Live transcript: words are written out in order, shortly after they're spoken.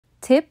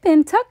Tip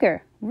and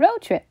Tucker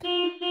road trip.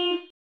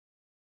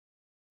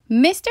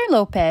 Mr.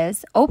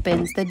 Lopez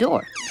opens the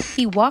door.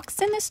 He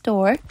walks in the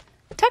store.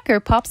 Tucker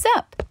pops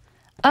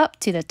up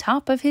to the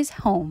top of his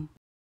home.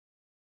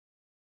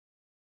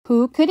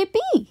 Who could it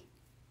be?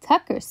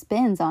 Tucker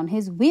spins on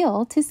his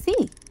wheel to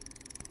see.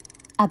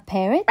 A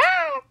parrot?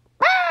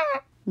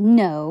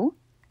 No.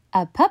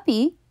 A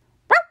puppy?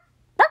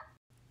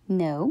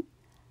 No.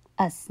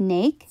 A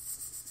snake?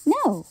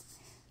 No.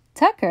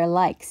 Tucker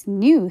likes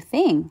new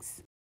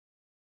things.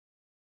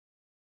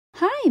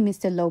 Hi,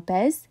 Mr.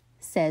 Lopez,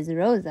 says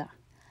Rosa.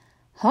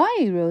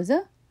 Hi,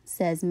 Rosa,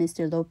 says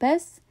Mr.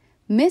 Lopez.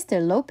 Mr.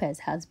 Lopez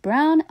has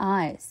brown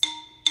eyes.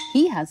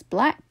 He has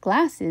black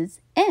glasses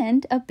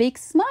and a big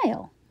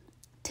smile.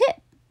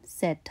 Tip,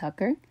 said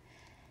Tucker.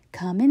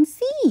 Come and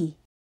see.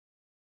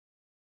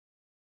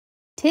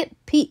 Tip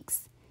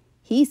peeks.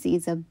 He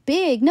sees a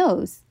big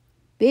nose,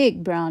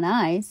 big brown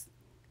eyes,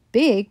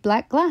 big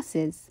black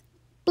glasses.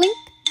 Blink,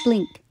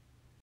 blink.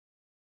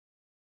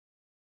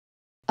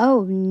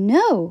 Oh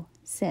no,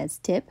 says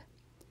Tip.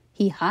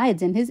 He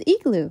hides in his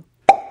igloo.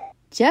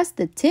 Just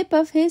the tip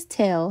of his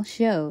tail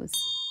shows.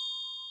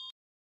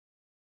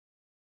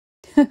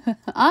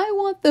 I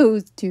want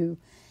those too,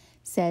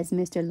 says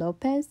Mr.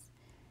 Lopez.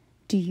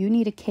 Do you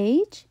need a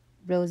cage?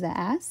 Rosa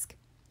asks.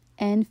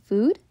 And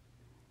food?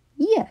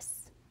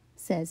 Yes,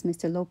 says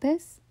Mr.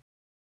 Lopez.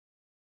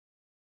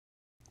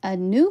 A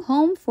new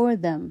home for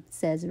them,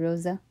 says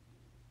Rosa.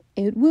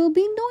 It will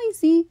be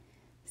noisy,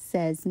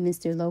 says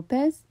Mr.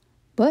 Lopez,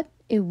 but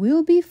it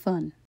will be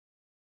fun.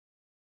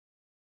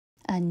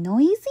 A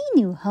noisy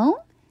new home?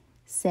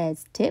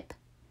 Says Tip.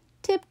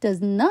 Tip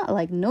does not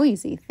like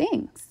noisy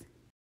things.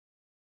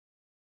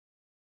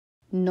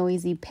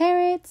 Noisy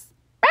parrots.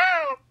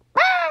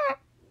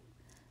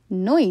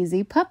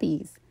 Noisy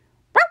puppies.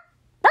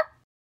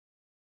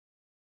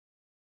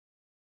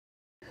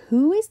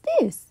 Who is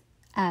this?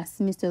 Asks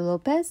Mr.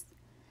 Lopez.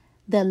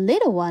 The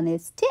little one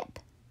is Tip,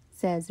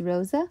 says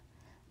Rosa.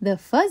 The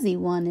fuzzy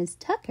one is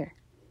Tucker.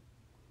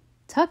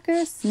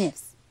 Tucker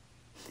sniffs.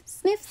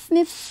 Sniff,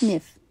 sniff,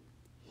 sniff.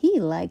 He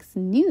likes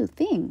new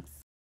things.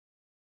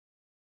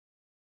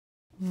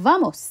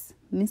 Vamos,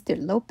 Mr.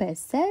 Lopez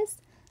says.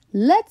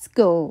 Let's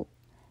go.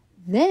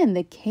 Then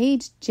the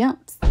cage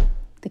jumps.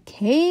 The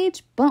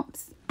cage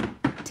bumps.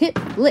 Tip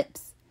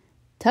flips.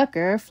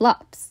 Tucker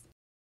flops.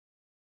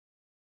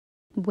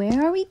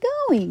 Where are we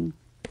going?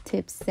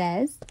 Tip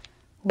says.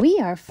 We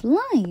are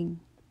flying,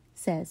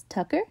 says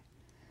Tucker.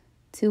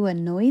 To a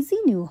noisy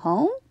new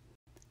home?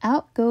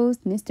 Out goes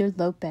Mr.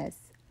 Lopez.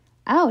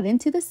 Out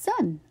into the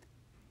sun.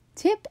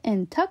 Tip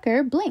and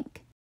Tucker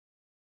blink.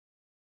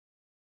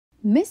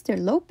 Mr.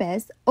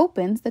 Lopez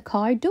opens the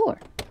car door.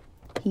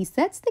 He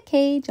sets the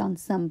cage on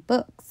some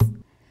books.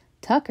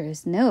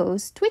 Tucker's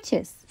nose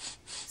twitches.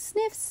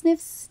 Sniff, sniff,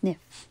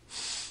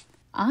 sniff.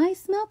 I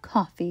smell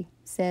coffee,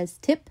 says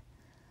Tip.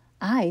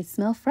 I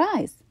smell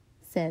fries,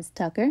 says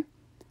Tucker.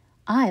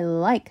 I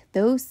like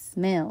those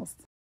smells.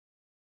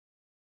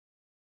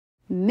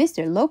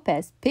 Mr.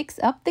 Lopez picks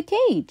up the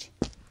cage.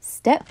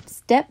 Step,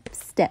 step,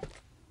 step.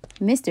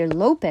 Mr.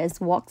 Lopez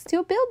walks to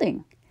a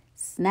building.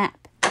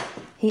 Snap.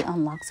 He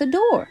unlocks a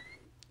door.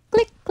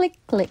 Click, click,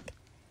 click.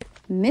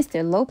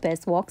 Mr.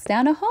 Lopez walks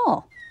down a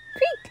hall.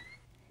 Creak.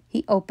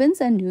 He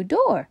opens a new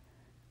door.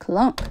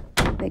 Clunk.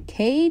 The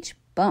cage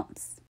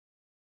bumps.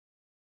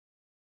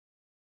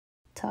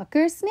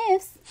 Tucker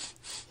sniffs.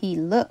 He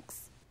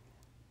looks.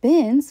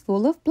 Bins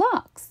full of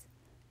blocks.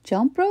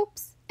 Jump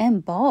ropes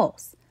and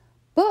balls.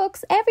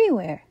 Books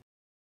everywhere.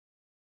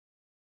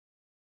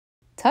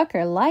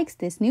 Tucker likes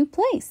this new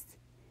place.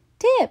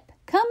 Tip,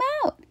 come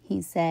out,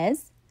 he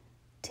says.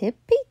 Tip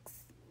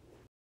peeks.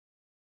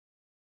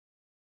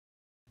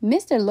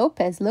 Mr.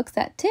 Lopez looks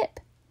at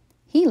Tip.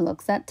 He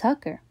looks at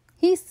Tucker.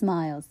 He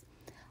smiles.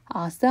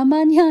 Hasta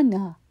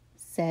mañana,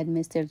 said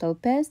Mr.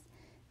 Lopez.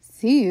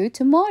 See you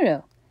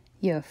tomorrow,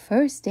 your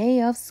first day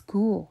of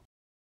school.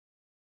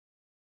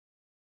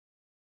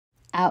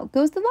 Out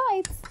goes the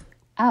lights.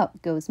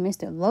 Out goes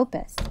Mr.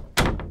 Lopez.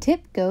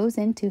 Tip goes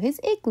into his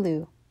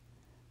igloo.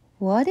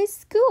 What is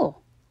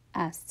school?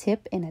 Asked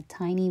Tip in a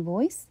tiny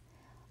voice.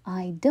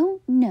 I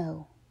don't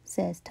know,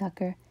 says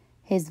Tucker.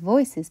 His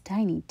voice is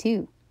tiny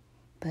too.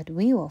 But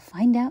we will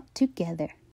find out together.